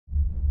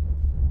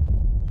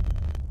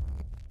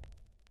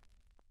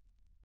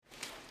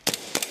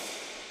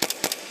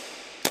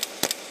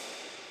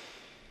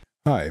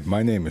Hi,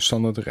 my name is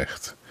Sander de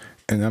Recht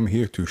and I'm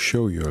here to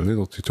show you a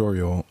little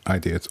tutorial I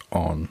did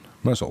on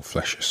muzzle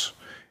flashes.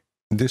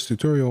 This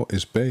tutorial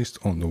is based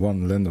on the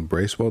one Landon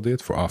Bracewell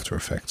did for After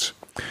Effects.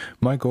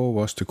 My goal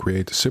was to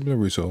create a similar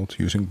result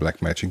using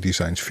Blackmagic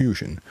Design's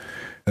Fusion.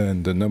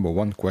 And the number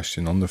one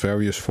question on the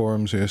various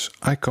forums is,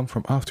 I come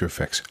from After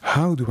Effects,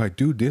 how do I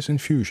do this in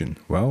Fusion?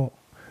 Well,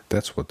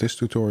 that's what this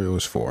tutorial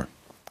is for.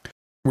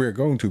 We're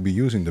going to be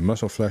using the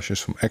muzzle flashes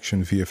from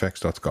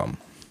ActionVFX.com.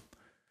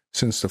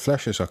 Since the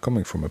flashes are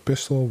coming from a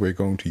pistol, we're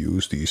going to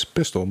use these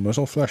pistol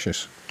muzzle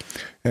flashes.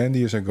 And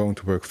these are going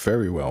to work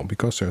very well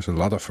because there's a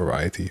lot of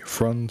variety.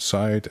 Front,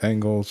 side,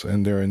 angled,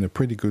 and they're in a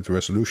pretty good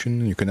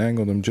resolution. You can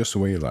angle them just the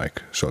way you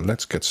like. So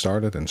let's get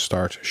started and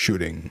start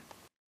shooting.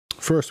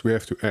 First we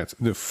have to add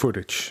the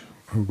footage.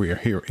 We are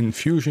here in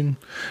Fusion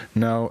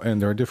now,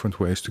 and there are different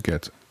ways to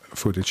get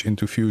footage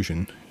into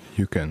Fusion.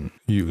 You can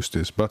use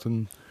this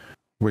button,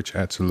 which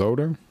adds a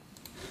loader.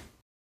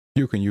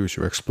 You can use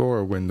your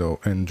Explorer window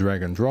and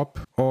drag and drop,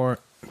 or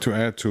to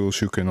add tools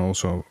you can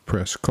also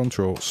press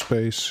Ctrl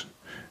space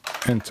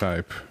and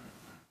type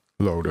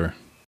loader,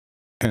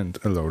 and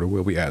a loader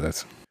will be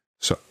added.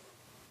 So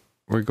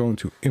we're going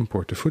to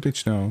import the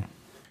footage now,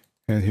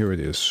 and here it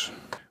is.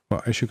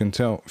 Well, as you can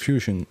tell,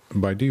 Fusion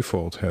by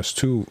default has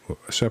two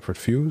separate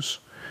views.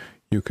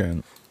 You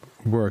can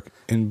work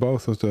in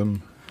both of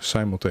them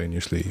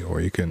simultaneously,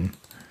 or you can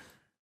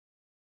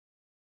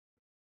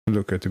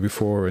look at the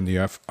before and the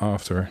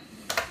after,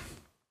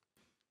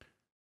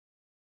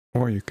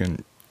 or you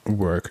can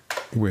work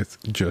with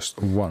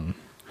just one.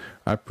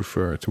 I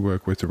prefer to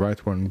work with the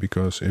right one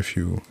because if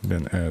you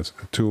then add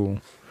a tool,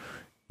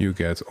 you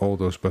get all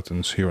those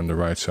buttons here on the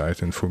right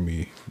side, and for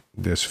me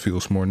this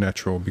feels more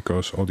natural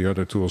because all the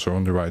other tools are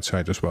on the right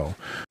side as well.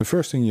 The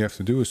first thing you have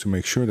to do is to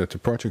make sure that the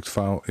project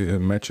file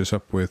matches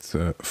up with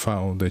the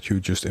file that you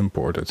just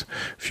imported.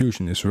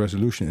 Fusion is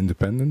resolution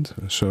independent,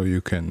 so you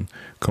can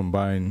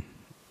combine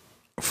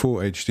Full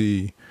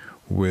HD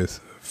with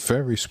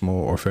very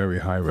small or very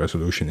high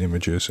resolution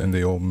images, and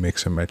they all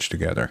mix and match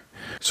together.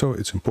 So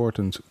it's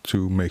important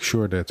to make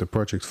sure that the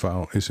project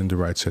file is in the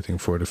right setting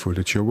for the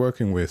footage you're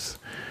working with.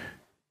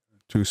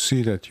 To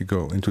see that, you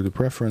go into the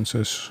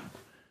preferences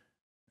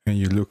and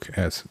you look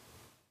at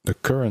the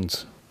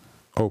current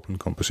open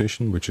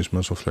composition, which is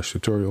Muzzle Flash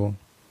Tutorial,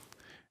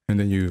 and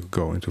then you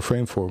go into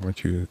frame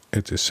format.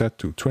 It is set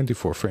to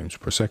 24 frames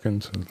per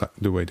second,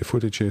 the way the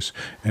footage is,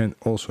 and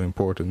also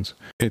important,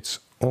 it's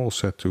all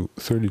set to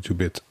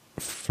 32-bit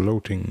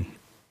floating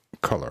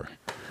color.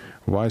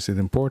 Why is it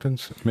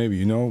important? Maybe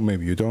you know,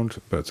 maybe you don't,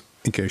 but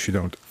in case you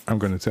don't, I'm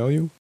going to tell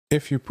you.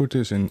 If you put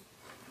this in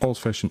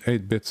old-fashioned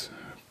 8-bit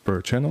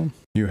per channel,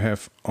 you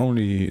have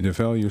only the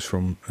values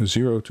from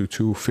 0 to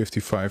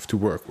 255 to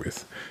work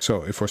with.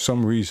 So if for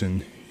some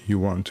reason you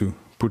want to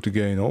put the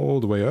gain all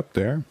the way up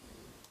there,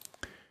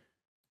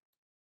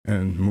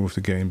 and move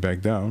the gain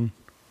back down,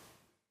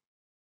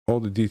 all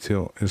the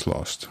detail is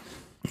lost.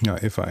 Now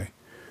if I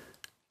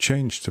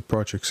change the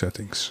project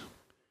settings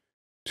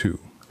to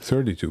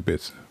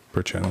 32-bit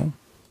per channel,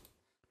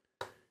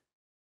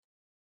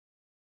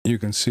 you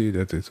can see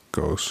that it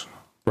goes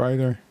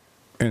brighter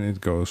and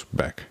it goes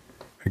back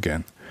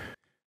again.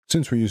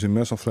 Since we're using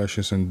muzzle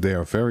flashes and they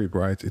are very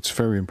bright, it's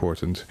very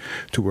important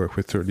to work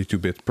with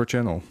 32-bit per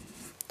channel.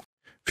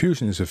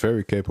 Fusion is a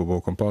very capable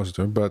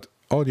compositor, but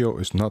audio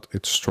is not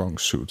its strong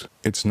suit.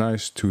 It's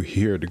nice to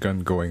hear the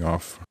gun going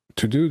off.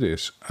 To do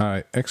this,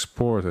 I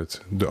exported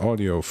the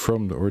audio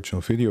from the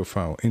original video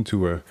file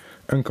into a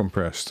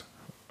uncompressed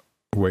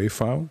WAV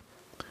file,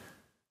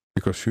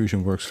 because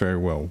Fusion works very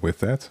well with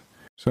that.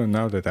 So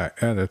now that I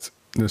added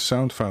the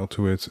sound file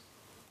to it,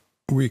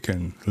 we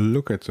can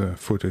look at the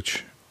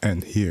footage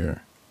and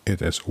hear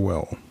it as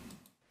well.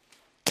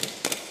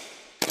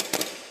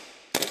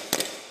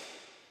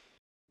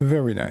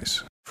 Very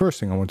nice. First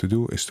thing I want to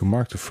do is to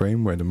mark the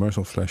frame where the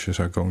muzzle flashes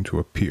are going to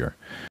appear.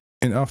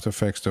 In After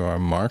Effects there are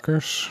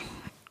markers.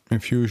 In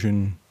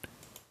Fusion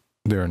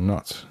they are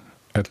not,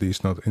 at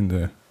least not in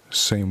the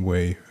same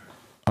way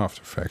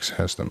After Effects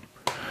has them.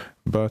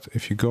 But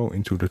if you go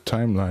into the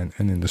timeline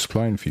and in the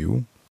spline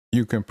view,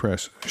 you can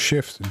press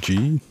Shift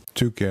G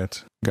to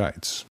get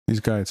guides. These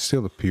guides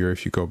still appear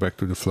if you go back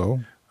to the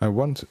flow. I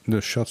want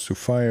the shots to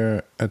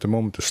fire at the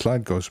moment the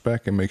slide goes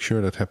back, and make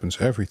sure that happens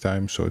every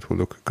time so it will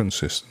look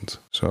consistent.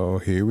 So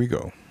here we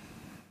go.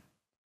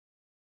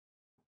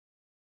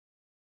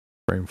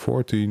 Frame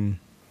 14,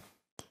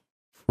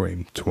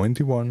 frame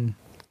 21,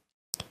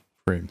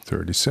 frame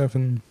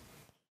 37,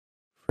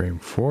 frame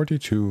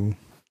 42,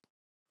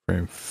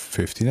 frame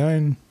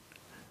 59,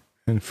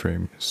 and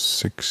frame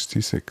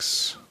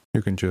 66.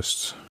 You can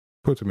just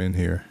put them in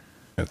here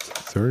at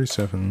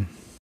 37,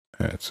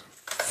 at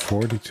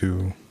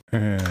 42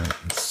 and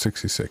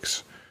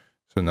 66.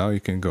 So now you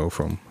can go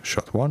from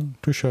shot 1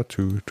 to shot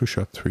 2 to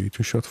shot 3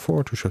 to shot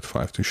 4 to shot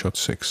 5 to shot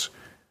 6.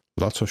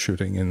 Lots of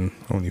shooting in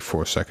only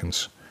 4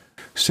 seconds.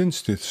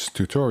 Since this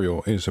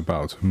tutorial is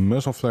about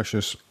muzzle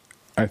flashes,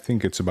 I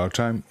think it's about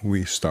time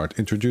we start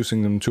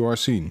introducing them to our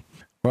scene.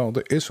 Well,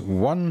 there is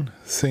one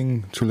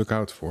thing to look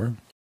out for.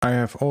 I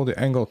have all the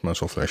angled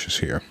muzzle flashes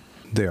here.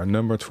 They are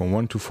numbered from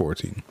 1 to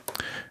 14.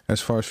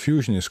 As far as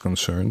Fusion is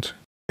concerned,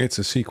 it's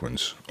a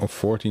sequence of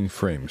 14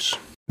 frames.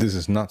 This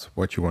is not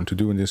what you want to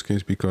do in this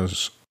case,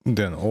 because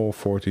then all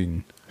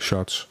 14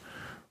 shots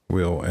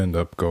will end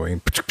up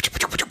going.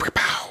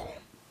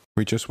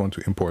 We just want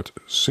to import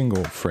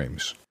single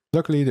frames.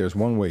 Luckily there's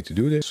one way to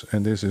do this,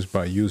 and this is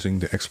by using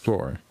the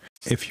Explorer.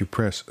 If you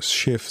press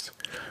Shift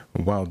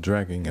while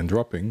dragging and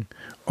dropping,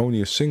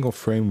 only a single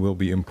frame will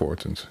be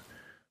imported.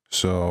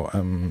 So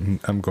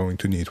I'm going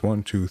to need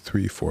 1, 2,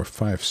 3, 4,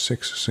 5,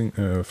 6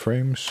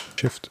 frames.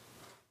 Shift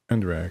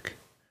and drag.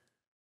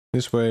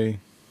 This way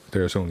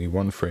there's only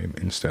one frame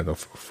instead of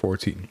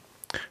 14.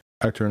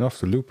 I turn off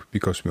the loop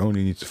because we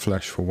only need to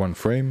flash for one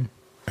frame.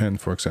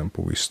 And for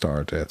example, we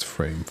start at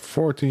frame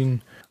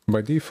 14.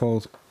 By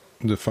default,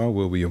 the file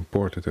will be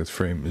imported at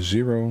frame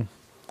 0.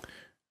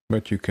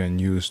 But you can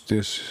use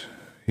this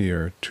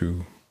here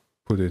to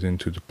put it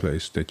into the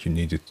place that you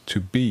need it to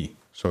be.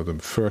 So the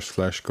first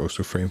flash goes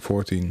to frame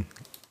 14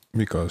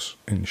 because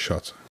in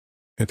shot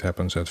it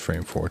happens at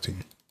frame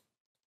 14.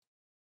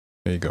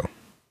 There you go.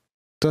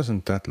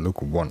 Doesn't that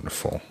look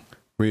wonderful?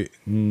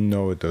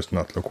 No, it does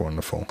not look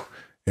wonderful.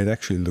 It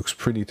actually looks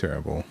pretty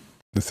terrible.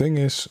 The thing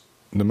is,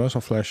 the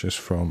muzzle flashes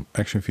from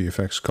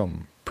ActionVFX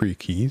come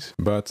pre-keyed,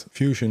 but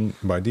Fusion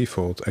by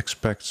default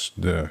expects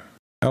the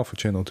alpha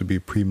channel to be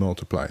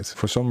pre-multiplied.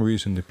 For some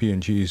reason the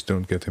PNGs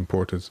don't get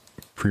imported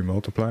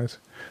pre-multiplied.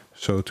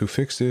 So to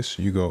fix this,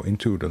 you go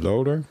into the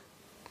loader,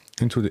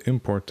 into the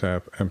import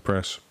tab and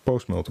press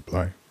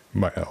post-multiply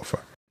by alpha.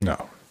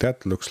 Now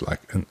that looks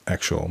like an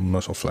actual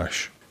muzzle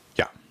flash.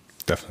 Yeah,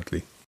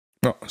 definitely.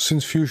 Well,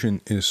 since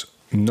Fusion is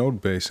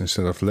node-based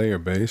instead of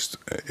layer-based,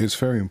 it's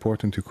very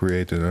important to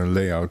create a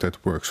layout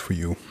that works for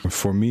you.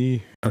 For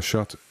me, a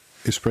shot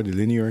is pretty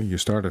linear. You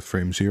start at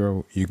frame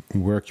 0, you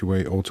work your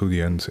way all to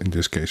the end, in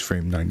this case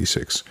frame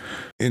 96.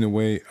 In a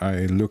way,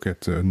 I look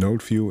at the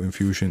node view in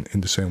Fusion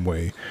in the same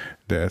way,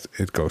 that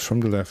it goes from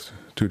the left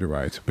to the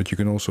right, but you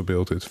can also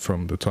build it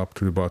from the top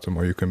to the bottom,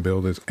 or you can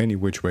build it any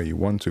which way you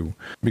want to,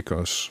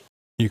 because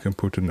you can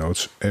put the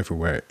nodes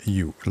everywhere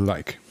you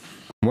like.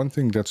 One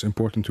thing that's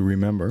important to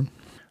remember,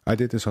 I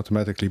did this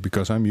automatically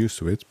because I'm used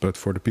to it, but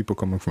for the people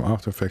coming from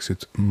After Effects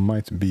it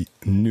might be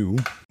new.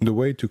 The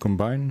way to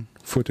combine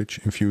footage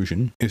in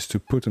Fusion is to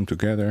put them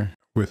together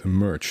with a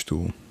merge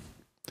tool.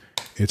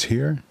 It's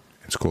here,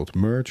 it's called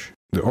merge.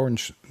 The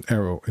orange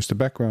arrow is the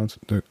background,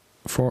 the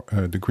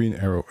green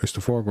arrow is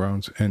the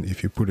foreground, and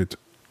if you put it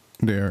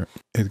there,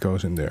 it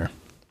goes in there.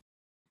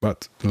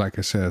 But like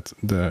I said,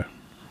 the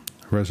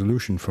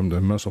resolution from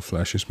the muzzle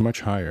flash is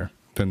much higher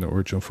than the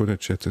original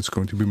footage that it's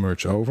going to be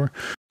merged over.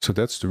 So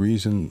that's the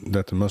reason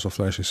that the muzzle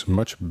flash is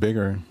much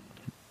bigger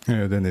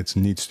than it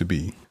needs to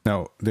be.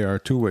 Now there are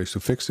two ways to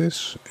fix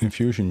this. In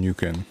Fusion you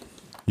can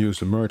use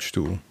the merge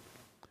tool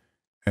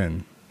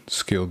and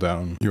scale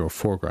down your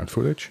foreground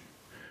footage.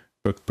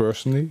 But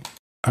personally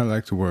I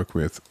like to work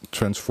with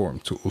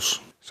transform tools.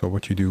 So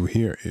what you do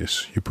here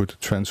is you put the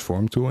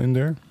transform tool in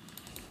there,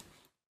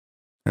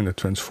 and the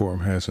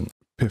transform has a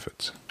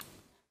pivot.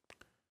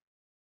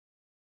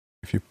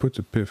 If you put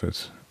the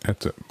pivot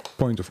at the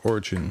point of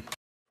origin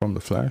from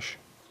the flash,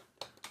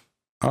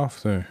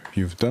 after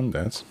you've done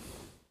that,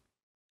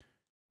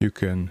 you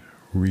can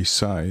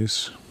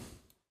resize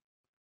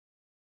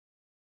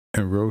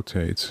and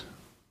rotate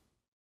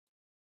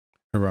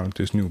around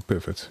this new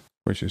pivot,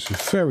 which is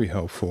very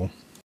helpful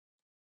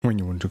when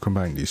you want to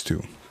combine these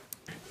two.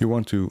 You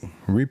want to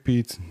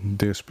repeat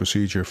this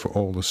procedure for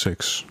all the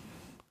 6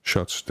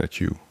 shots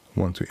that you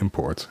want to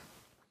import.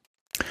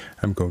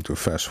 I'm going to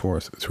fast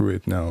forward through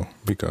it now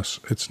because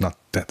it's not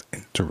that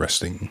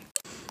interesting.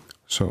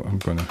 So I'm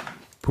gonna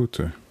put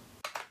the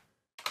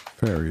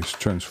various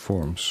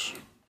transforms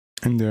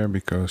in there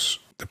because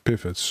the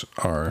pivots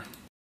are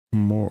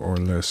more or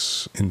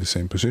less in the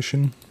same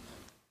position.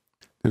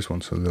 This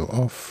one's a little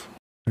off,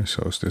 and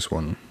so is this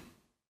one.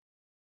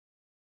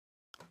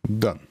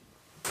 Done.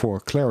 For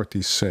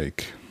clarity's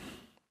sake,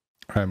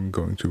 I'm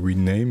going to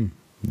rename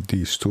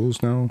these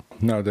tools now.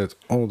 Now that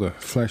all the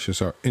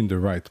flashes are in the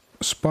right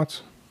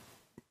spot,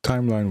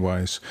 timeline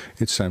wise,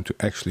 it's time to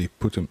actually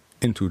put them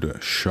into the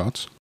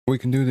shot. We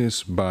can do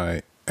this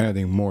by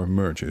adding more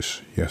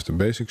merges. You have the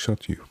basic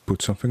shot, you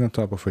put something on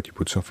top of it, you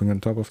put something on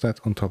top of that,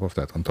 on top of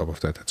that, on top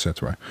of that,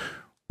 etc.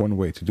 One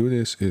way to do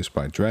this is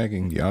by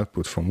dragging the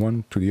output from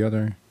one to the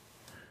other,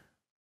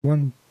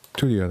 one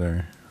to the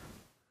other,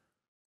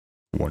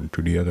 one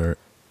to the other,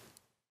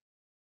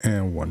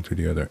 and one to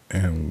the other,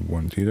 and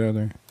one to the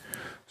other.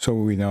 So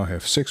we now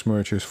have 6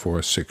 merges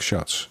for 6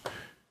 shots.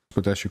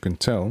 But as you can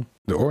tell,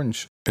 the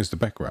orange is the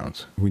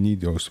background. We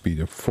need those to be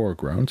the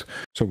foreground.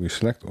 So we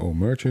select all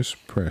merges,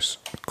 press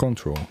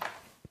Ctrl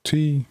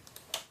T.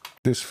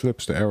 This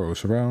flips the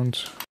arrows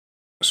around.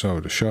 So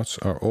the shots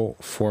are all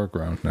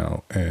foreground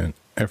now, and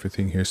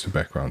everything here is the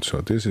background.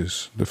 So this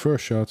is the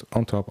first shot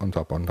on top, on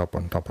top, on top,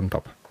 on top, on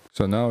top.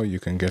 So now you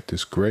can get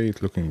this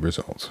great looking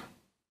result.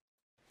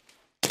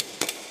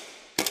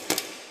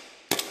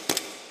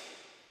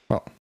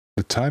 Well,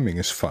 the timing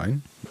is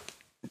fine.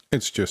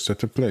 It's just that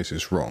the place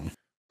is wrong.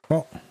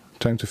 Well,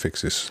 time to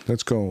fix this.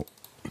 Let's go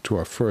to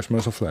our first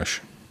muzzle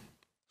flash.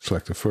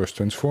 Select the first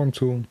transform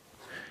tool.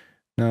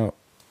 Now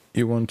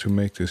you want to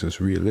make this as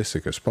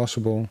realistic as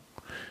possible,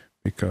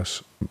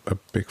 because a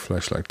big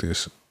flash like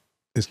this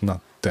is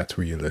not that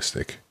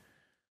realistic.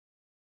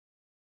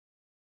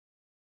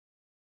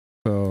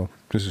 So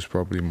this is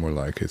probably more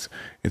like it.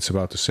 It's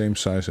about the same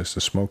size as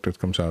the smoke that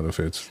comes out of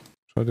it.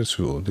 So this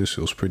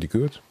feels pretty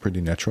good,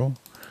 pretty natural.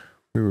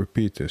 We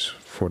repeat this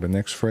for the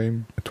next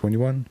frame at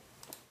 21.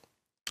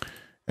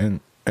 And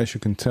as you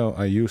can tell,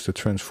 I use the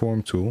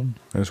transform tool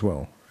as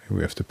well.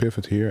 We have the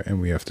pivot here and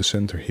we have the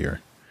center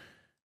here.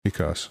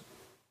 Because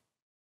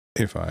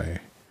if I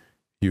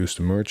use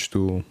the merge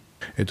tool,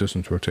 it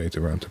doesn't rotate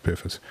around the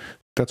pivot.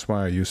 That's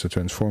why I use the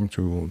transform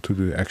tool to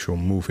do the actual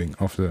moving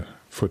of the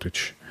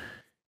footage.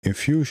 In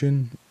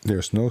Fusion,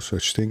 there's no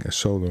such thing as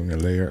soloing a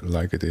layer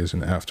like it is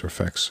in After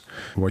Effects.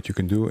 What you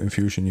can do in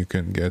Fusion, you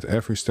can get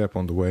every step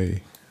along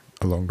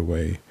the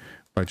way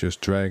by just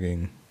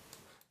dragging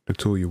the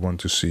tool you want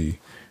to see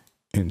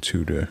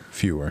into the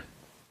viewer.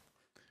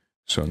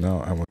 So now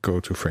I will go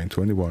to frame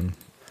 21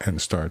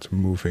 and start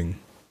moving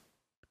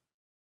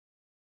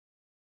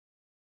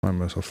my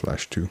muzzle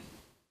flash to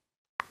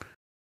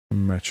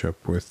match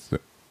up with the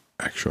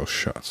actual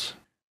shot.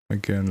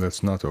 Again,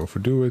 let's not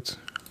overdo it.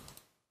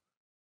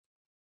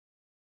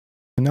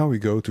 And now we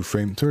go to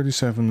frame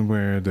 37,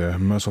 where the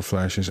muzzle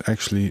flash is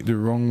actually the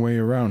wrong way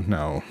around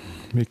now,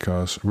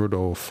 because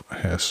Rudolph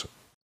has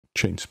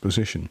changed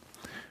position.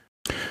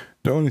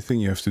 The only thing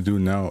you have to do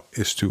now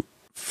is to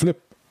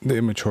flip the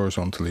image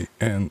horizontally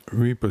and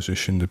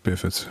reposition the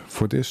pivot.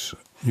 For this,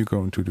 you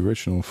go into the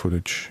original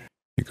footage,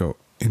 you go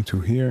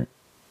into here,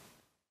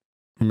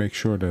 make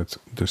sure that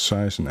the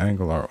size and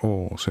angle are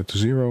all set to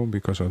 0,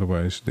 because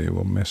otherwise they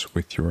will mess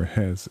with your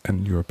head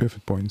and your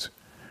pivot point.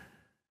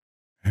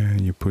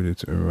 And you put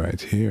it right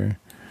here.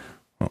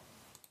 Well,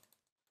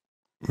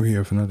 we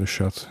have another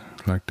shot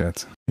like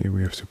that. Here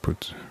we have to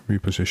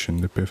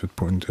reposition the pivot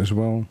point as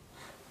well.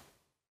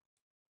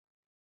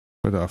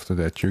 But after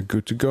that you're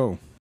good to go.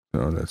 So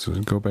let's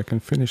go back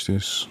and finish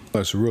this.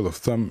 As a rule of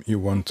thumb, you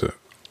want the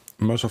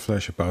muzzle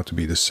flash about to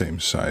be the same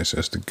size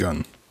as the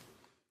gun.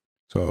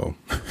 So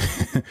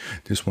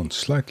this one's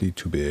slightly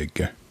too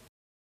big.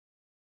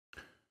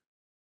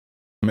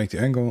 Make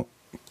the angle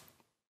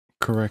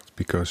correct,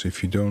 because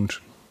if you don't,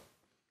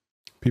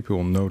 people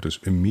will notice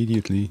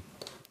immediately,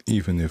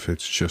 even if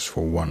it's just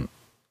for one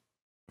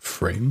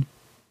frame.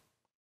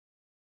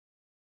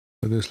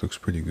 So this looks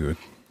pretty good.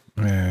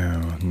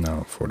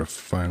 Now for the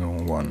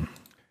final one.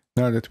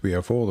 Now that we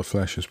have all the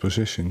flashes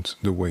positioned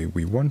the way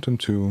we want them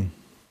to,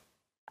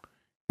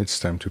 it's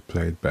time to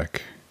play it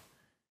back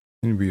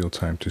in real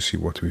time to see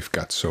what we've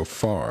got so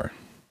far.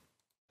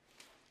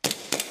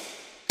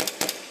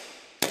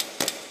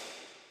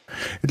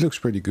 It looks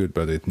pretty good,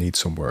 but it needs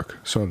some work.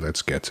 So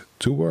let's get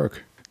to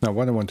work. Now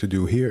what I want to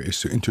do here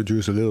is to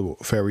introduce a little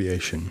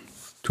variation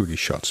to these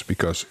shots,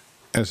 because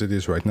as it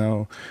is right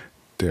now,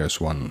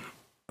 there's one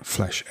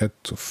flash at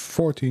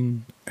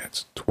 14,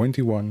 at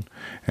 21,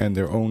 and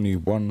they're only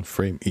one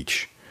frame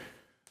each.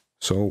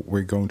 So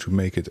we're going to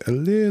make it a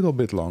little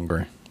bit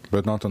longer,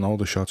 but not on all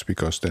the shots,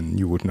 because then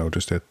you would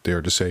notice that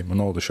they're the same on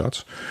all the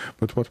shots.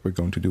 But what we're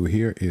going to do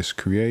here is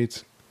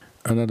create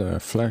another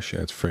flash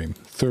at frame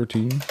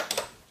 13.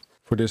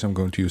 For this I'm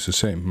going to use the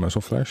same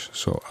muzzle flash,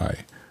 so I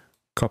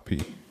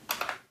copy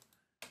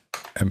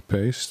and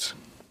paste.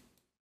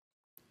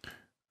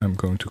 I'm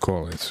going to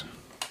call it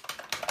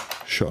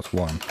shot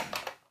 1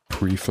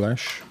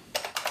 pre-flash.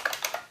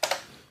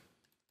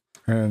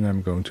 And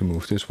I'm going to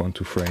move this one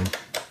to frame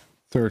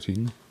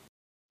 13.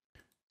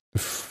 The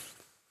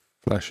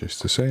flash is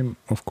the same,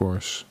 of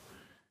course.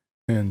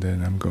 And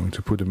then I'm going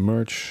to put a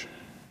merge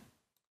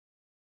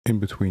in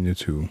between the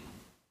two.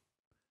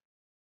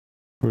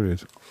 Put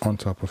it on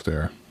top of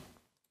there.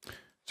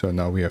 So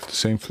now we have the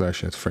same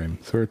flash at frame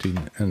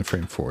 13 and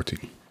frame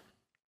 14.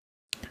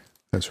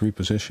 Let's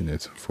reposition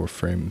it for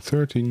frame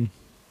 13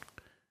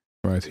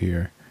 right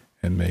here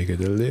and make it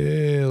a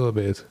little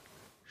bit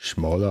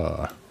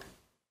smaller.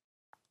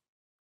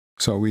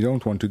 So we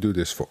don't want to do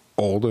this for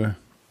all the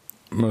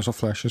muzzle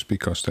flashes,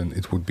 because then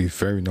it would be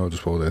very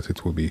noticeable that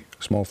it will be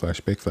small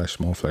flash, big flash,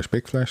 small flash,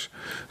 big flash.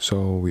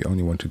 So we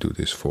only want to do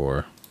this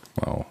for,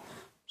 well,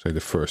 say the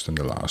first and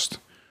the last.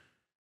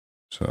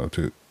 So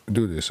to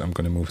do this, I'm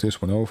going to move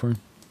this one over.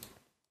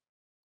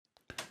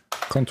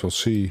 Ctrl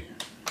C,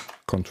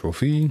 Ctrl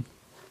V.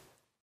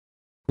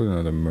 Put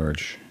another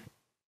merge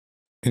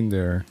in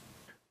there.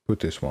 Put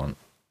this one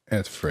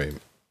at frame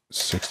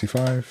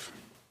 65.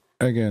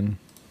 Again.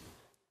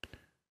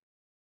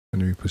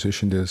 And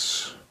reposition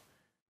this.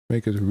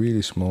 Make it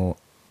really small.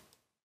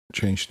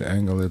 Change the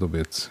angle a little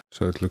bit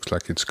so it looks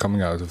like it's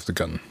coming out of the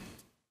gun.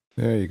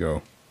 There you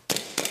go.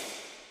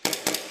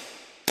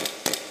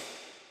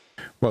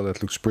 Well,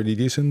 that looks pretty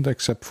decent,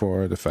 except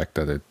for the fact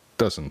that it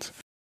doesn't.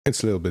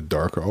 It's a little bit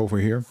darker over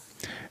here,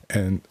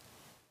 and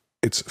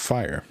it's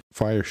fire.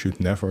 Fire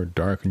should never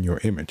darken your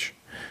image.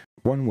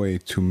 One way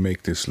to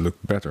make this look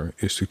better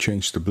is to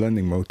change the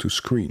blending mode to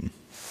screen.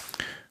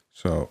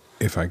 So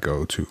if I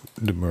go to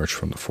the merge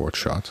from the fourth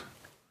shot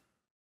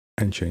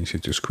and change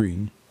it to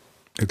screen,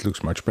 it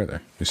looks much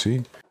better. You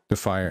see, the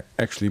fire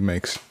actually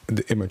makes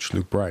the image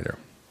look brighter.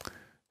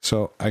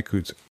 So I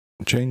could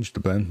change the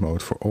blend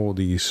mode for all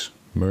these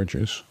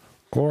merges,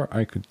 or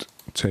I could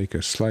take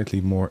a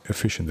slightly more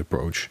efficient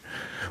approach,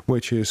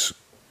 which is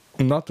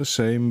not the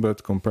same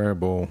but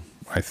comparable,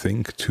 I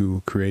think,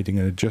 to creating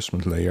an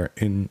adjustment layer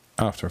in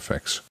After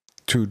Effects.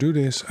 To do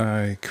this,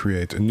 I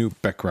create a new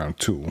background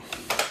tool.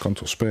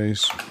 Control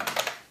space,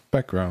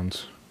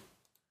 background,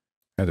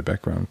 add a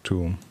background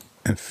tool,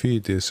 and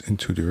feed this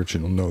into the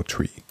original node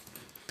tree.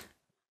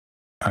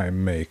 I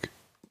make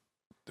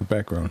the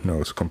background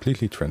node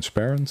completely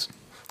transparent,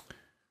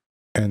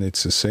 and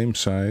it's the same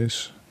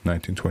size,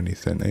 1920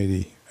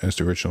 1080, as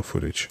the original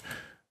footage,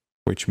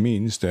 which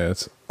means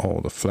that all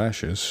the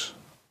flashes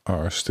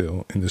are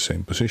still in the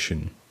same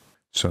position.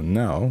 So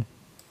now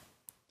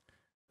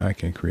I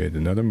can create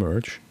another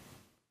merge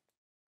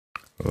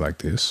like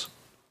this,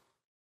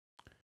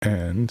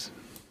 and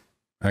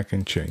I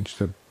can change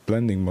the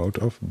blending mode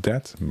of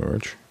that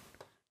merge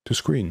to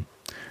screen.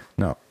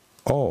 Now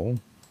all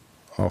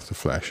of the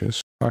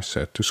flashes are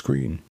set to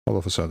screen all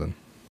of a sudden.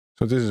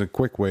 So this is a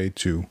quick way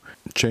to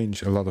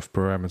change a lot of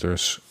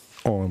parameters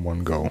all in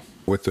one go.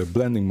 With the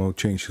blending mode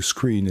changed to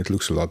screen, it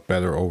looks a lot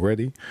better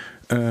already,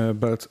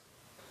 but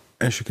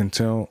as you can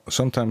tell,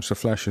 sometimes the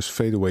flashes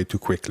fade away too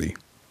quickly.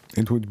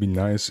 It would be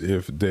nice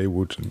if they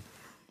would,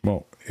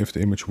 well, if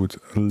the image would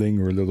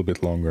linger a little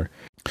bit longer.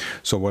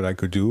 So what I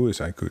could do is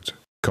I could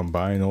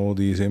combine all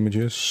these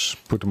images,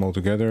 put them all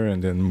together,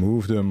 and then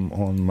move them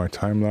on my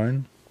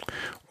timeline.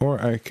 Or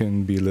I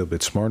can be a little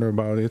bit smarter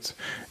about it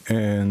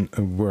and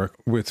work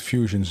with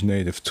Fusion's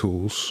native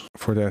tools.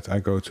 For that I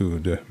go to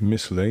the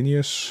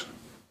miscellaneous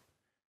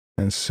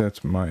and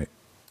set my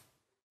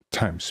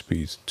time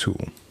speed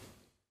tool.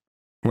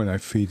 When I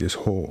feed this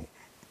whole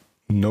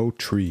node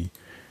tree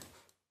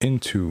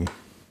into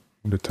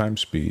the time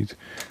speed,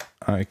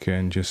 I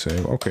can just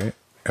say, okay,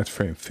 at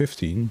frame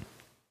 15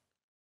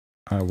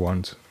 I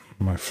want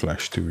my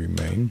flash to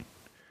remain,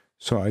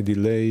 so I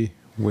delay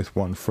with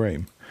 1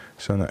 frame.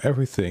 So now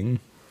everything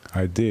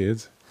I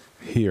did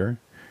here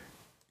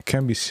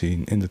can be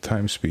seen in the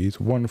time speed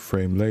 1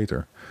 frame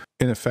later.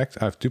 In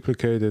effect, I've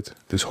duplicated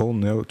this whole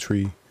node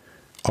tree,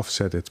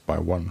 offset it by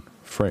 1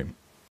 frame.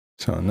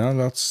 So now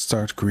let's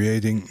start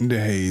creating the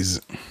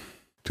haze.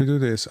 To do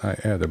this, I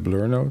add a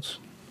blur node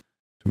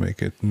to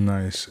make it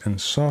nice and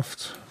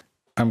soft.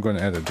 I'm going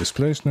to add a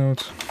displace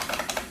node,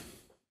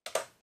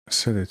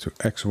 set it to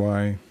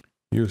XY,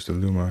 use the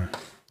Luma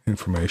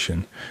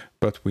information,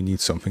 but we need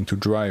something to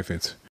drive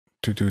it.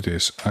 To do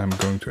this, I'm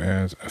going to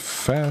add a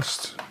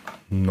fast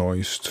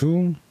noise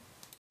tool,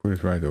 put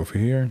it right over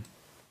here.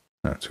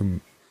 Now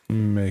to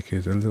make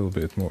it a little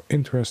bit more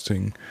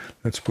interesting,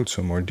 let's put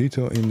some more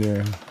detail in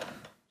there.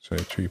 Say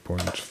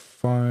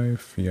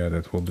 3.5, yeah,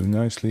 that will do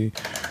nicely,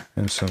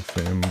 and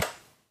something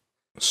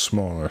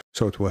smaller,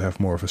 so it will have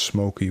more of a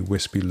smoky,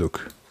 wispy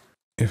look.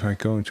 If I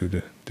go into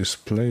the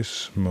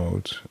displace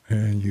mode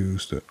and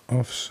use the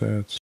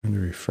offset and the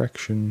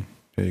refraction,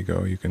 there you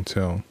go, you can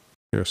tell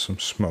there's some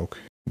smoke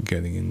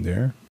getting in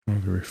there.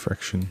 The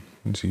refraction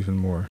is even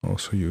more.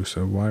 Also use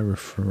a Y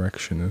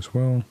refraction as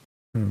well,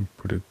 and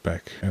put it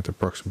back at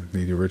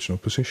approximately the original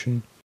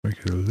position. Make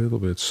it a little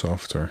bit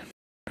softer,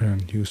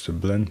 and use the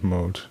blend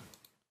mode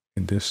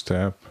in this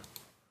tab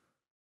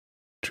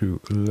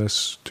to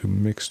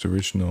mix the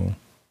original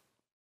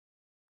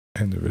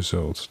and the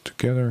result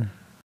together,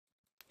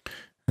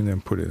 and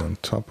then put it on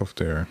top of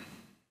there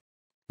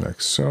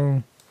like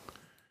so.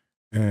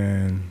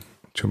 And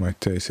to my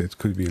taste it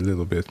could be a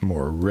little bit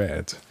more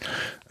red.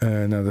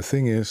 Now the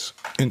thing is,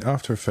 in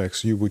After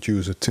Effects you would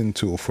use a tint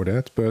tool for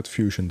that, but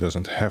Fusion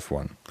doesn't have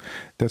one.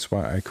 That's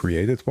why I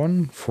created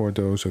one for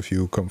those of you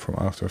who come from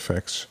After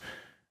Effects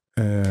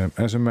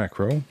as a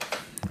macro,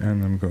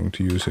 and I'm going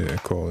to use it, I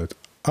call it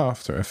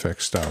After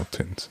Effects style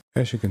tint.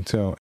 As you can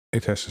tell,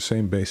 it has the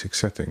same basic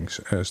settings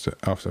as the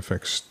After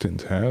Effects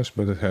tint has,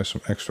 but it has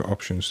some extra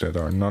options that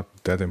are not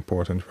that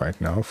important right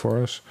now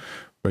for us,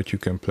 but you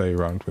can play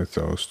around with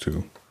those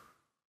to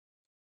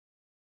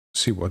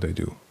see what they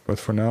do. But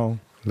for now,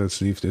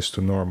 let's leave this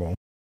to normal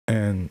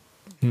and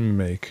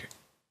make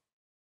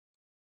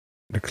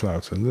the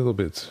clouds a little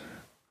bit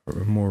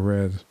more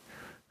red,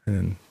 and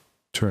then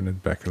turn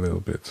it back a little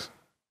bit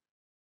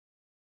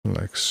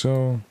like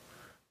so.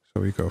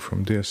 So we go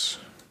from this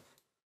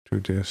to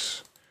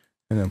this,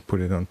 and then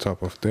put it on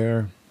top of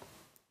there,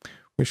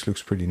 which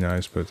looks pretty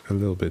nice, but a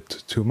little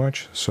bit too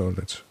much. So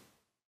let's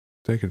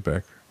take it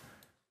back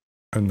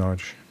a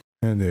notch,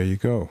 and there you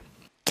go.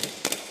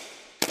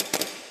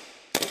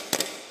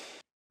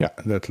 Yeah,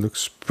 that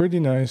looks pretty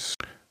nice,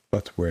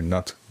 but we're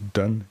not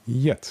done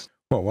yet.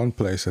 Well, one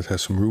place that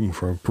has some room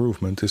for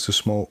improvement is the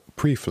small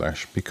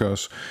pre-flash,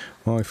 because,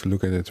 well, if you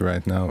look at it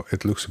right now,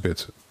 it looks a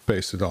bit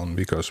pasted on,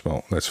 because,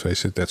 well, let's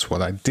face it, that's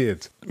what I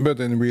did. But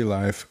in real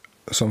life,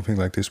 something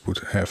like this would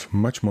have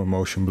much more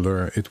motion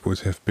blur, it would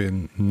have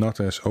been not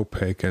as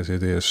opaque as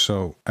it is,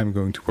 so I'm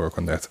going to work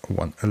on that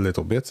one a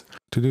little bit.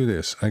 To do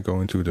this, I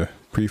go into the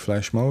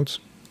pre-flash mode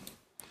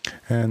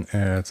and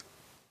add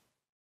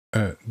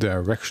a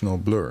directional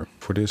blur.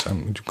 For this,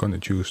 I'm going to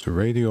choose the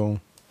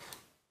radial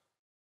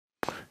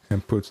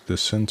and put the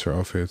center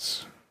of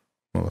it,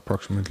 well,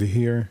 approximately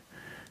here,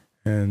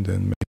 and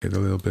then make it a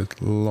little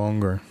bit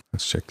longer.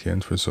 Let's check the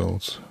end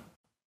result.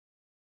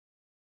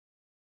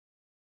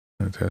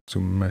 It has to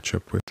match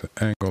up with the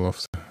angle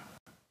of the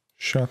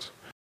shot.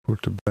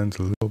 Put the blend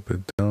a little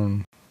bit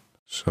down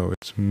so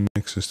it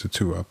mixes the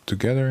two up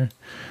together,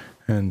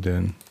 and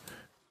then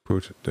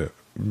put the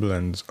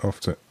blend of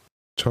the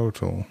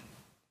total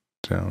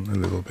down a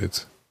little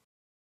bit.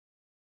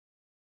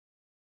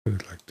 Put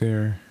it like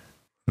there,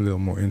 a little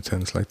more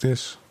intense like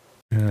this,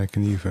 and I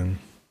can even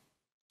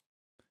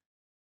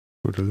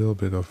put a little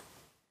bit of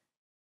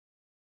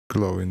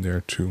glow in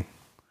there to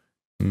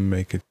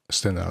make it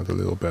stand out a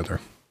little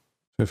better.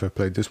 So if I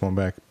play this one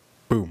back,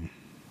 boom,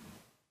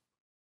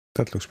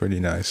 that looks pretty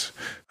nice.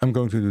 I'm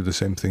going to do the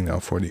same thing now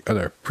for the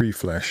other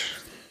pre-flash.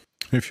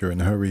 If you're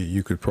in a hurry,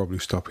 you could probably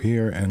stop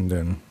here and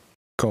then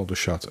call the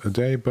shot a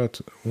day,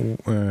 but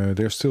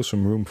there's still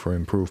some room for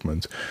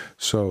improvement.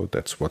 So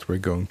that's what we're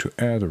going to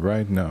add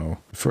right now.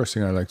 The first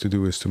thing I like to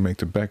do is to make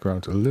the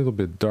background a little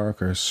bit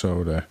darker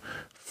so the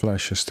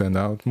flashes stand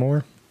out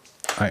more.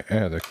 I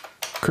add a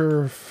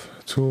curve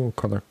tool,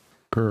 color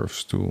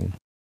curves tool.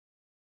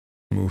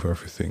 Move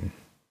everything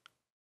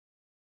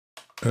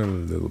a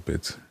little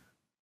bit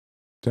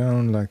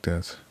down like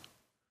that.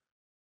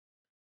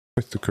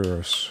 With the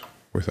curves,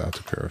 without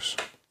the curves.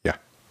 Yeah,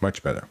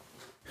 much better.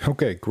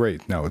 Okay,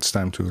 great. Now it's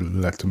time to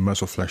let the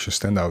muzzle flashes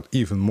stand out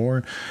even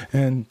more.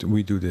 And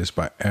we do this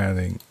by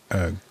adding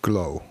a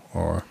glow,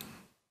 or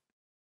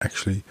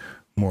actually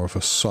more of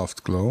a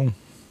soft glow.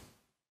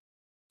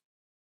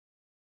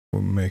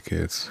 We'll make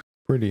it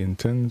pretty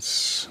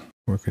intense.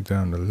 Work it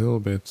down a little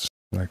bit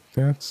like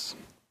that.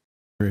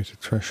 Create a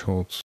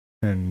threshold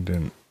and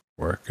then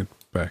work it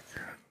back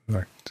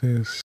like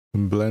this.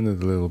 Blend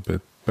it a little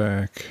bit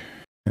back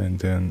and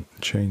then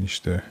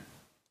change the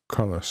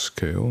color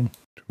scale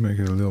to make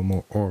it a little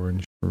more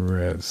orange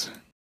red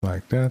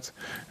like that,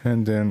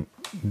 and then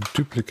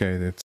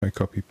duplicate it by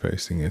copy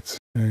pasting it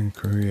and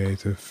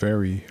create a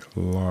very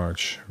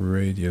large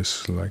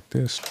radius like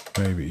this.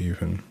 Maybe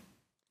even,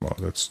 well,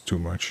 that's too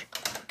much.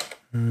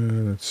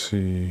 Let's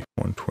see,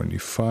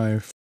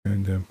 125,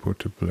 and then put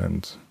the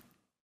blend.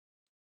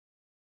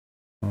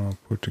 I'll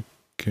put the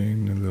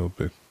gain a little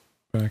bit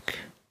back.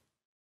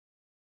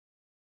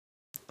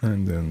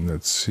 And then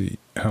let's see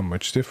how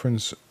much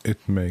difference it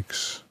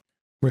makes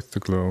with the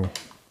glow,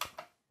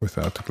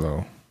 without the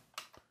glow.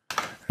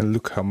 And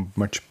look how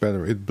much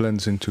better it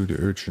blends into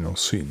the original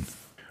scene.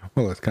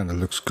 Well, it kind of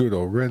looks good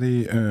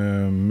already.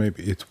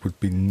 Maybe it would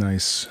be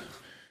nice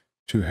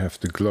to have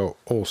the glow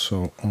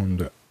also on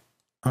the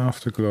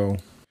afterglow.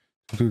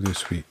 To do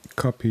this, we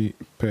copy,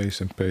 paste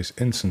and paste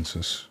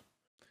instances.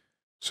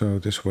 So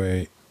this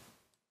way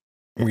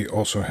we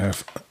also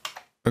have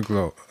a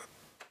glow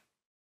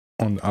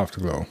on the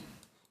afterglow,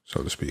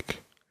 so to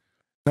speak.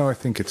 Now I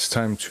think it's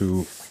time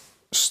to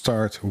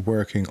start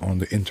working on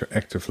the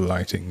interactive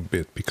lighting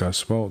bit,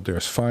 because, well,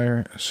 there's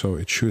fire, so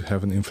it should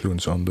have an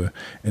influence on the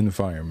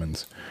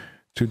environment.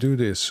 To do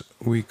this,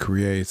 we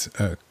create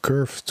a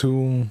curve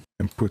tool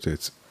and put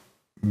it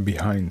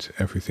behind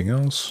everything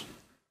else.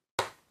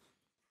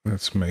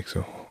 Let's make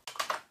the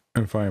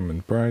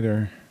environment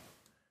brighter,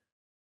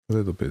 a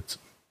little bit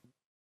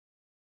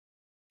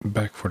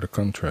back for the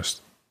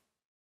contrast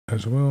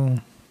as well.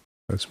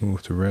 Let's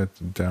move the red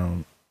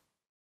down,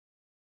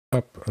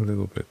 up a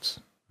little bit.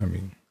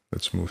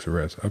 Let's move the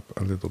red up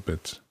a little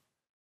bit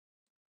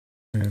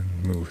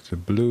and move the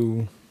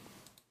blue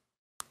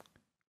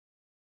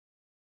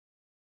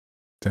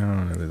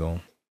down a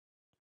little.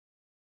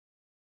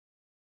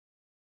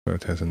 So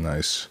it has a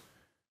nice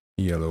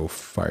yellow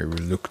fiery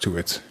look to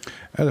it.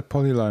 Add a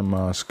polyline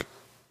mask.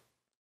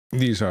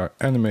 These are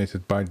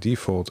animated by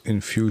default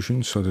in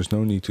Fusion, so there's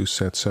no need to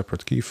set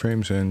separate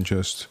keyframes, and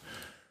just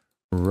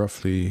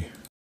roughly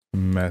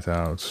matte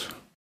out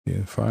the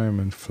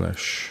environment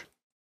flash.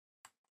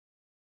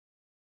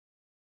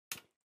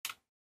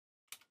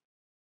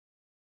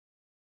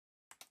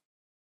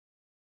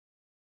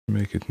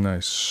 Make it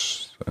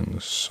nice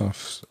and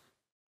soft.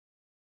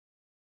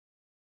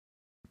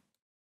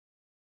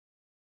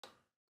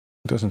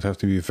 It doesn't have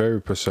to be very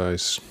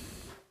precise.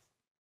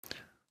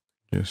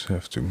 Just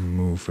have to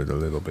move it a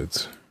little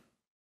bit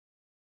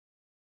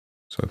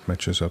so it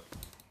matches up.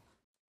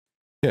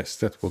 Yes,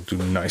 that will do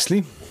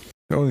nicely.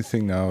 The only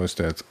thing now is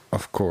that,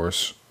 of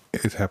course,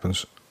 it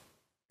happens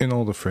in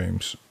all the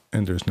frames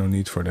and there's no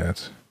need for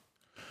that.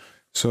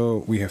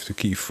 So we have to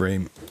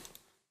keyframe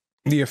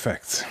the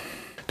effect.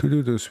 To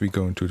do this, we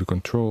go into the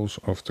controls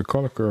of the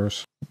color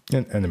curves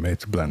and animate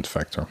the blend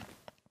factor.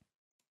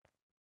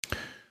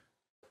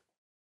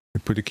 We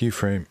put a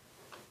keyframe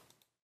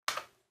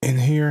in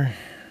here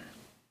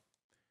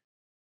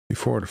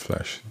before the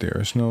flash. There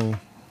is no,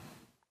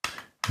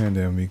 And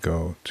then we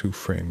go 2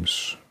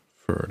 frames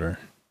further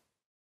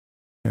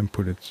and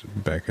put it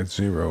back at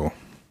 0.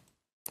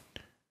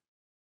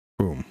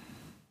 Boom.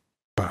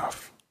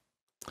 Paf.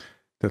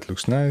 That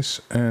looks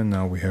nice, and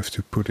now we have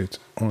to put it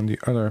on the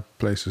other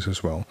places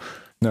as well.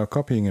 Now,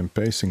 copying and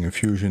pasting in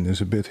Fusion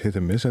is a bit hit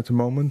and miss at the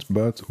moment,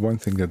 but one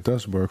thing that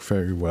does work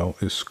very well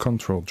is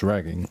control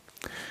dragging.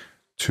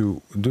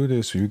 To do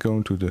this, we go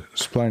into the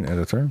spline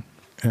editor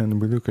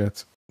and we look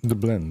at the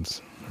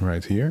blend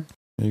right here.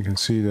 You can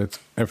see that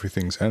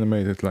everything's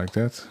animated like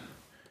that,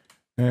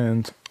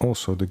 and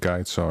also the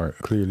guides are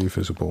clearly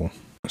visible.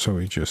 So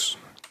we just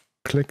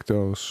click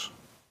those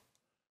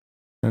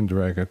and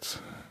drag it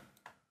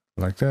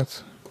like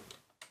that,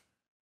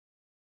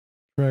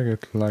 drag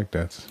it like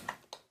that,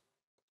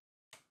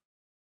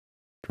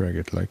 drag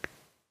it like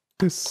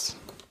this,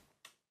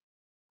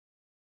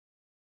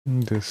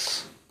 and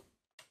this,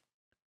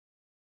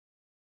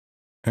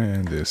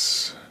 and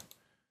this.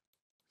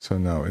 So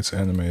now it's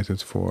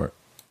animated for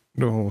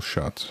the whole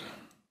shot.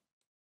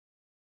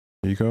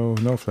 Here you go,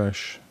 no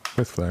flash,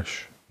 with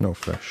flash, no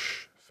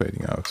flash,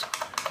 fading out.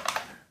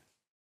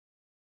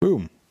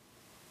 Boom!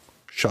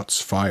 Shots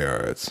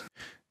fired!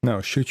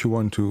 Now, should you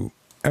want to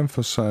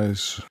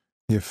emphasize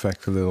the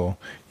effect a little,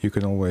 you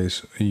can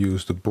always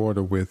use the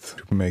border width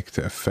to make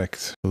the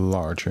effect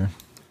larger.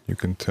 You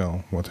can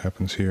tell what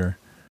happens here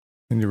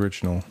in the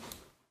original,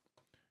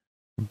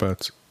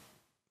 but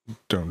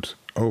don't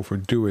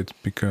overdo it,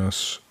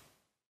 because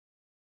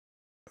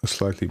a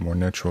slightly more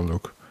natural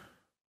look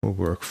will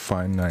work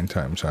fine 9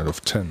 times out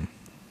of 10.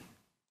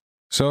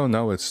 So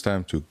now it's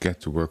time to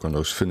get to work on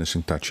those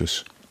finishing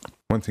touches.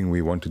 One thing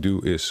we want to do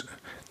is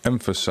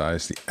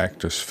emphasize the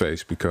actor's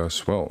face,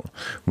 because, well,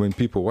 when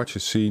people watch a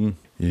scene,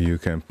 you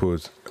can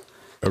put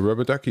a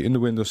rubber ducky in the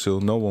windowsill,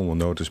 no one will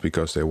notice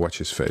because they watch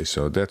his face.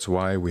 So that's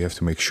why we have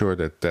to make sure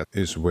that that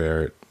is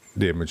where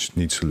the image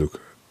needs to look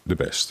the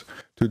best.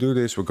 To do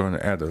this, we're going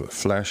to add a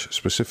flash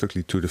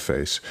specifically to the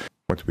face.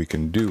 What we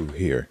can do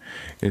here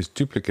is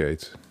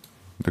duplicate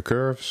the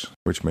curves,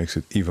 which makes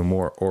it even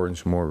more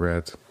orange, more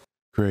red.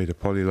 Create a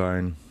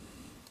polyline,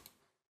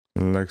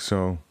 like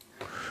so,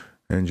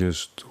 and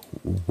just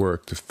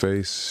work the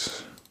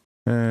face,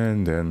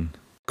 and then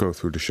go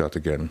through the shot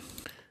again,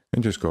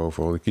 and just go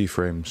over all the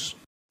keyframes.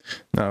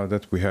 Now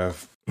that we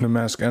have the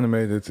mask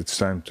animated, it's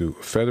time to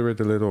feather it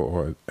a little,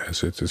 or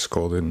as it is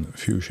called in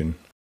Fusion,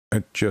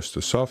 adjust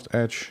the soft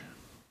edge,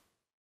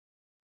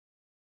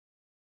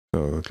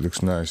 so it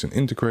looks nice and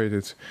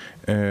integrated,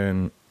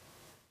 and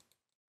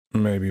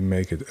maybe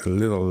make it a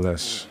little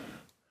less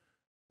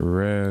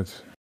red,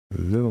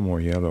 a little more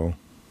yellow.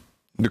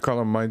 The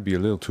color might be a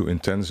little too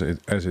intense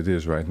as it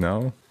is right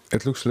now.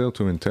 It looks a little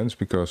too intense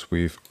because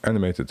we've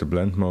animated the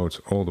blend mode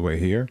all the way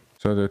here.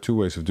 So there are 2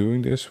 ways of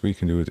doing this. We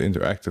can do it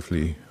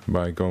interactively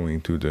by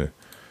going to the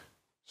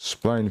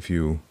spline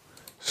view,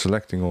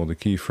 selecting all the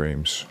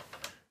keyframes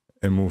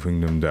and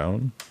moving them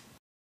down.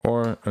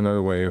 Or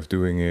another way of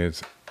doing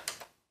it,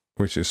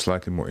 which is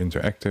slightly more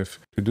interactive.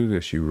 To do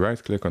this, you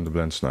right click on the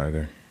blend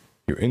slider,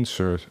 you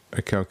insert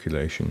a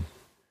calculation,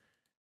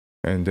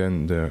 and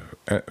then the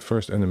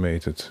first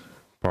animated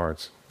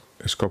part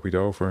is copied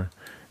over,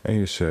 and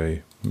you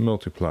say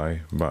multiply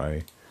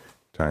by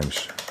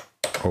times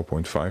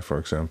 0.5, for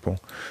example.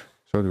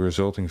 So the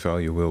resulting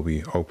value will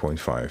be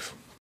 0.5.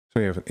 So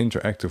you have an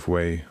interactive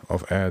way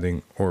of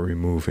adding or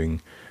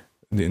removing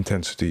the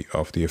intensity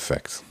of the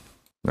effect.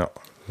 Now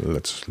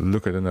let's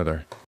look at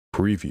another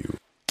preview.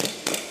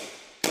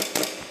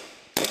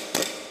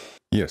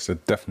 Yes,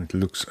 it definitely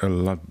looks a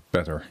lot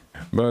better.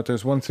 But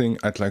there's one thing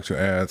I'd like to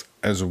add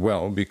as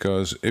well,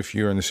 because if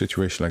you're in a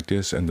situation like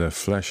this and the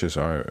flashes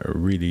are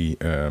really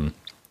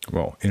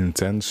well,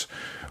 intense,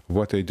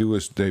 what they do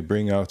is they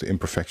bring out the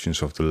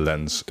imperfections of the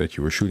lens that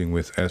you were shooting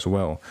with as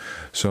well.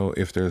 So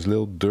if there's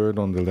little dirt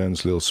on the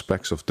lens, little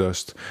specks of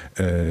dust,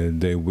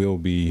 they will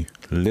be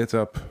lit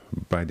up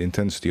by the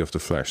intensity of the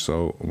flash.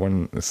 So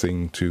one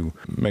thing to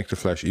make the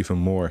flash even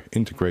more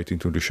integrated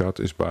into the shot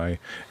is by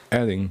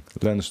adding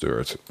lens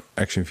dirt.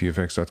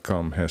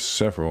 ActionVFX.com has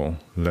several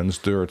lens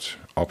dirt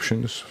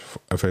options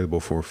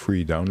available for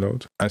free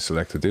download. I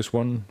selected this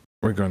one.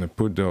 We're going to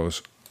put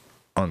those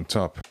on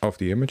top of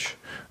the image.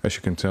 As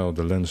you can tell,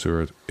 the lens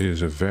dirt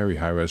is a very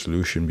high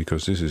resolution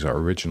because this is our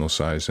original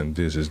size and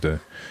this is the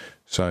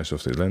size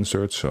of the lens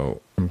dirt.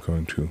 So I'm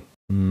going to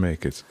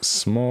make it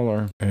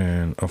smaller,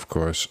 and of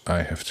course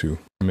I have to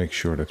make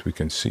sure that we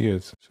can see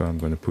it. So I'm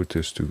going to put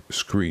this to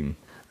screen.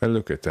 And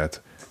look at that.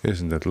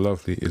 Isn't that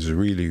lovely? It's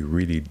really,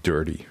 really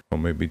dirty. Or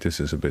maybe this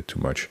is a bit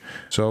too much.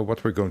 So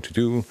what we're going to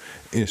do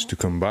is to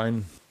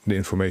combine the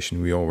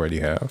information we already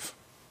have,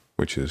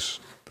 which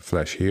is the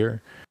flash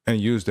here, and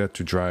use that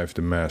to drive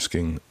the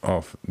masking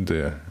of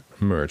the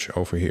merge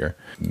over here.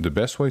 The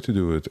best way to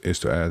do it is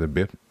to add a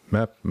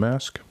bitmap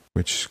mask,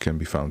 which can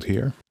be found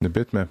here. The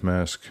bitmap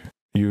mask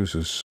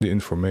uses the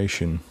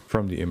information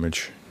from the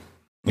image.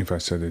 If I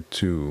set it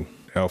to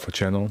alpha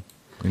channel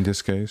in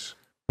this case,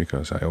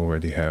 because I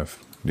already have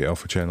the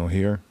alpha channel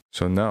here,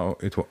 So now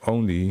it will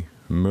only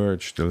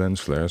merge the lens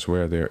flares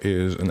where there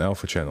is an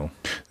alpha channel.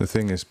 The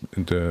thing is,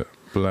 the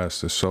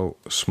blast is so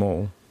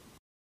small,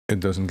 it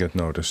doesn't get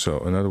noticed. So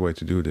another way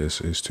to do this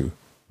is to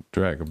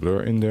drag a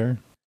blur in there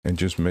and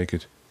just make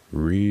it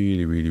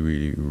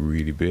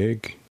really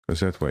big, because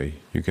that way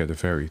you get a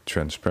very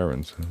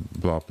transparent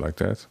blob like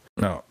that.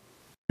 Now,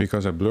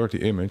 because I blurred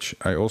the image,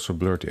 I also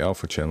blurred the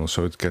alpha channel,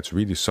 so it gets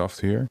really soft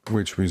here,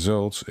 which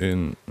results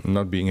in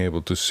not being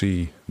able to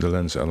see the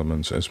lens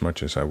elements as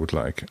much as I would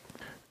like.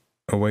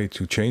 A way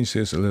to change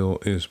this a little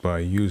is by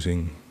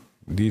using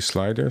these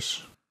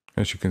sliders.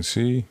 As you can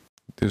see,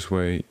 this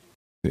way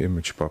the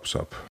image pops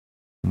up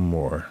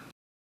more.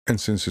 And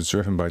since it's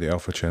driven by the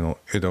alpha channel,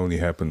 it only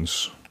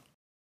happens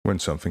when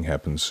something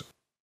happens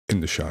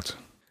in the shot.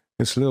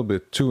 It's a little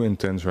bit too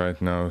intense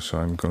right now, so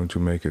I'm going to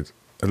make it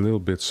a little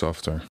bit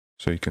softer,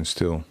 so you can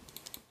still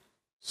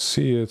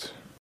see it,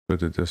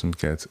 but it doesn't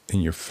get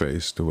in your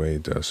face the way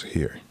it does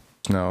here.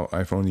 Now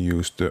I've only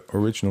used the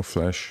original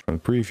flash from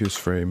the previous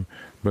frame,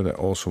 but I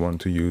also want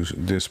to use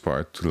this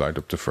part to light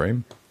up the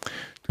frame.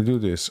 To do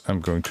this, I'm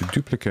going to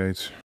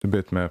duplicate the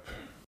bitmap,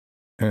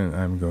 and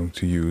I'm going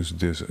to use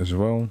this as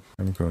well.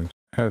 I'm going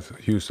to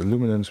use the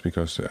luminance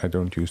because I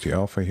don't use the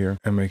alpha here,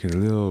 and make it a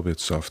little bit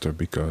softer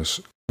because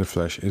the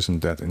flash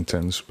isn't that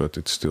intense, but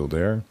it's still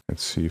there.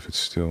 Let's see if it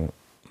still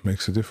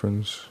makes a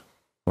difference.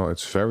 Well,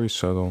 it's very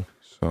subtle,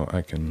 so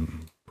I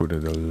can put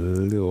it a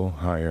little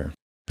higher.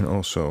 And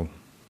also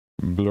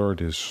blur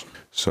this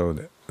so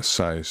the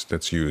size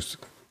that's used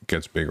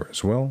gets bigger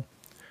as well.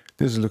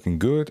 This is looking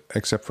good,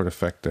 except for the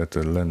fact that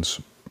the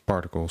lens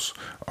particles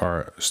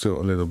are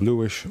still a little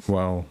bluish,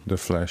 while the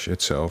flash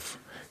itself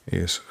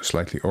is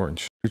slightly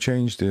orange. To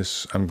change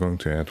this, I'm going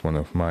to add one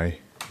of my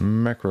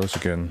macros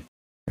again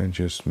and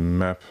just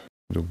map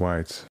the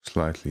white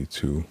slightly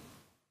to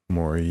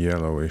more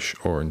yellowish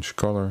orange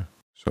color,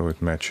 so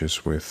it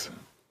matches with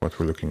what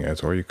we're looking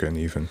at, or you can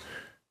even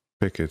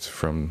pick it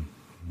from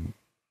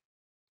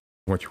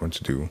what you want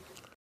to do.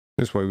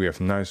 This way we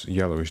have nice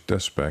yellowish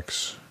dust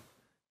specks.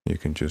 You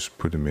can just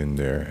put them in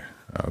there,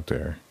 out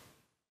there,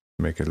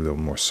 make it a little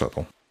more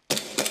subtle.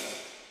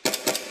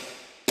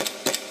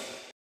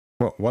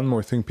 Well, one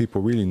more thing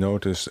people really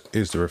notice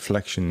is the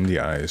reflection in the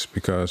eyes,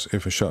 because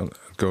if a shot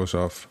goes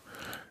off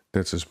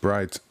that's as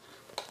bright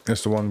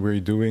as the one we're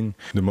doing,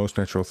 the most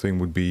natural thing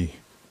would be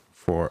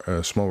for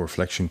a small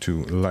reflection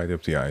to light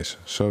up the eyes.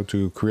 So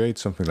to create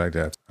something like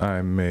that,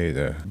 I made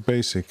a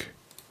basic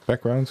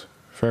background,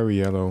 very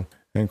yellow,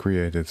 and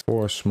created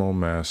 4 small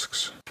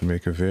masks to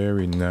make a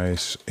very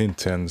nice,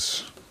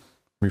 intense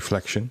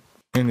reflection.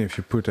 And if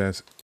you put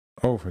that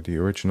over the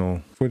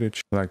original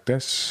footage like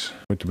this,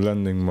 with the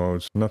blending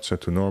mode not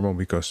set to normal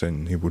because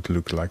then he would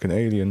look like an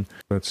alien,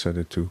 but set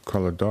it to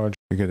color dodge,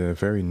 you get a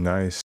very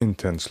nice,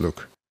 intense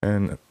look.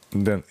 And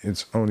then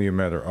it's only a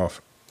matter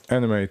of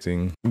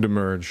animating the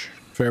merge.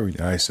 Very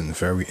nice and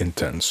very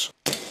intense.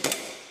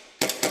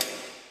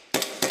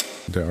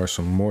 There are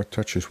some more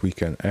touches we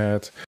can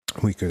add.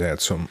 We could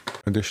add some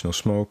additional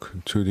smoke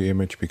to the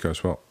image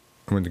because, well,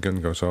 when the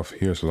gun goes off,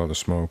 here's a lot of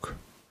smoke.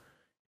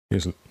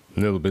 Here's a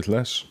little bit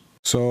less.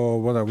 So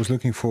what I was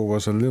looking for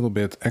was a little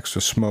bit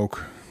extra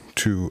smoke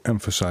to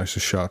emphasize the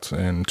shot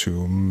and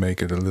to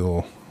make it a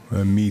little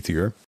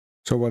meatier.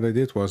 So what I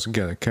did was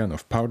get a can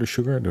of powder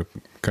sugar, the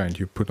kind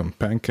you put on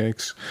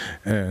pancakes,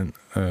 and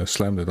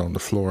slammed it on the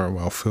floor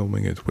while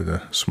filming it with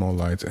a small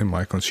light in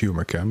my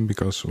consumer cam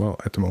because, well,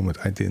 at the moment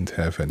I didn't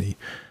have any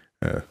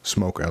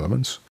smoke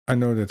elements. I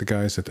know that the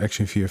guys at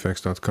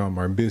ActionVFX.com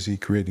are busy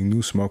creating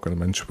new smoke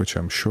elements, which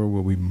I'm sure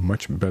will be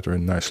much better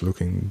and nice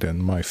looking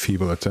than my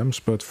feeble attempts,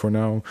 but for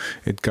now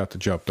it got the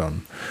job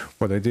done.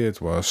 What I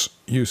did was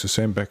use the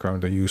same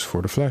background I used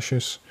for the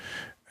flashes,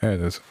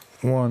 added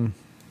 1,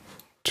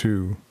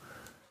 2,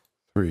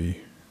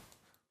 3,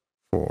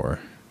 4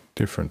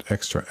 different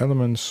extra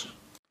elements,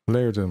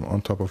 layered them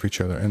on top of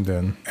each other, and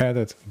then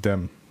added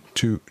them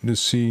to the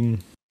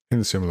scene in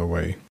a similar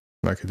way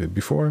like I did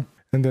before.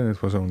 And then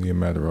it was only a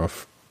matter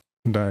of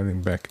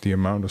dialing back the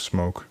amount of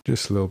smoke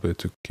just a little bit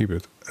to keep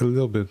it a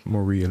little bit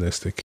more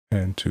realistic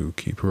and to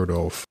keep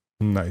Rudolph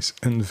nice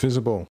and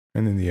visible.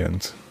 And in the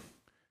end,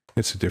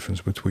 it's the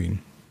difference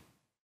between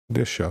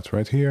this shot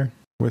right here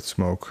with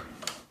smoke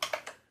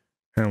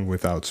and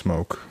without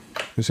smoke.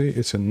 You see,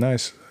 it's a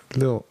nice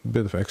little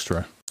bit of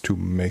extra to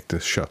make the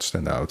shot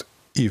stand out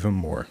even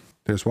more.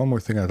 There's one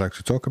more thing I'd like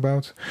to talk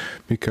about,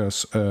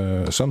 because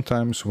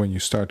sometimes when you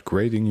start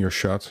grading your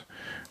shot,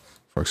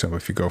 for example,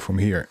 if you go from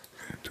here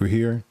to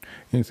here,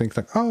 you think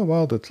like, oh,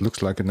 well, that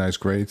looks like a nice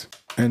grade.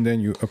 And then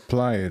you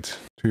apply it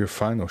to your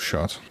final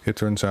shot. It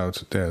turns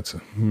out that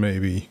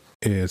maybe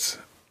it,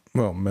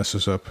 well,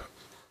 messes up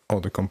all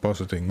the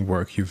compositing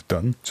work you've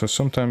done. So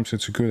sometimes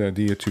it's a good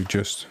idea to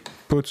just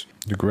put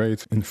the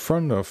grade in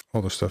front of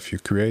all the stuff you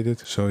created,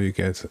 so you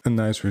get a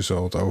nice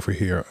result over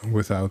here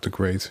without the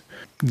grade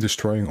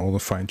destroying all the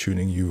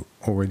fine-tuning you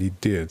already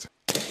did.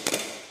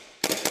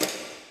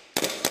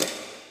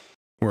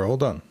 We're all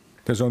done.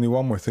 There's only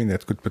one more thing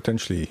that could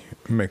potentially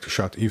make the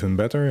shot even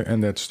better,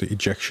 and that's the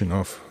ejection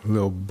of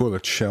little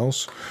bullet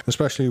shells,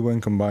 especially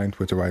when combined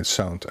with the right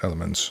sound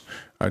elements.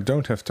 I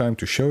don't have time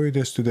to show you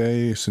this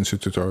today, since the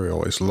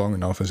tutorial is long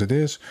enough as it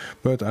is,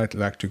 but I'd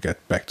like to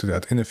get back to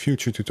that in a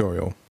future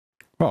tutorial.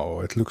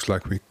 Well, it looks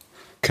like we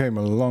came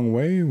a long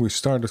way. We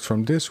started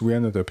from this, we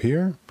ended up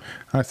here.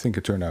 I think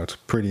it turned out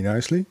pretty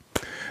nicely.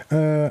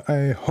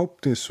 I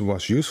hope this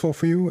was useful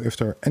for you. If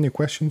there are any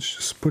questions,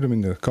 just put them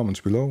in the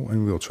comments below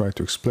and we'll try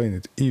to explain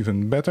it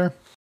even better.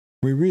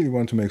 We really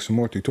want to make some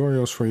more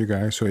tutorials for you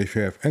guys, so if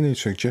you have any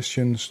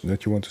suggestions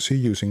that you want to see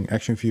using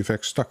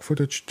ActionVFX stock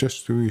footage,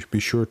 just to be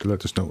sure to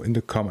let us know in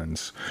the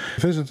comments.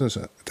 Visit us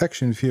at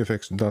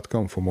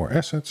actionvfx.com for more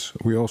assets.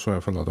 We also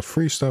have a lot of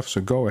free stuff,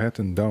 so go ahead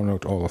and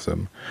download all of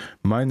them.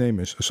 My name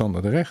is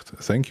Sander de Recht,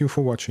 thank you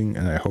for watching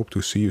and I hope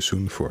to see you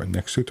soon for a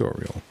next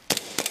tutorial.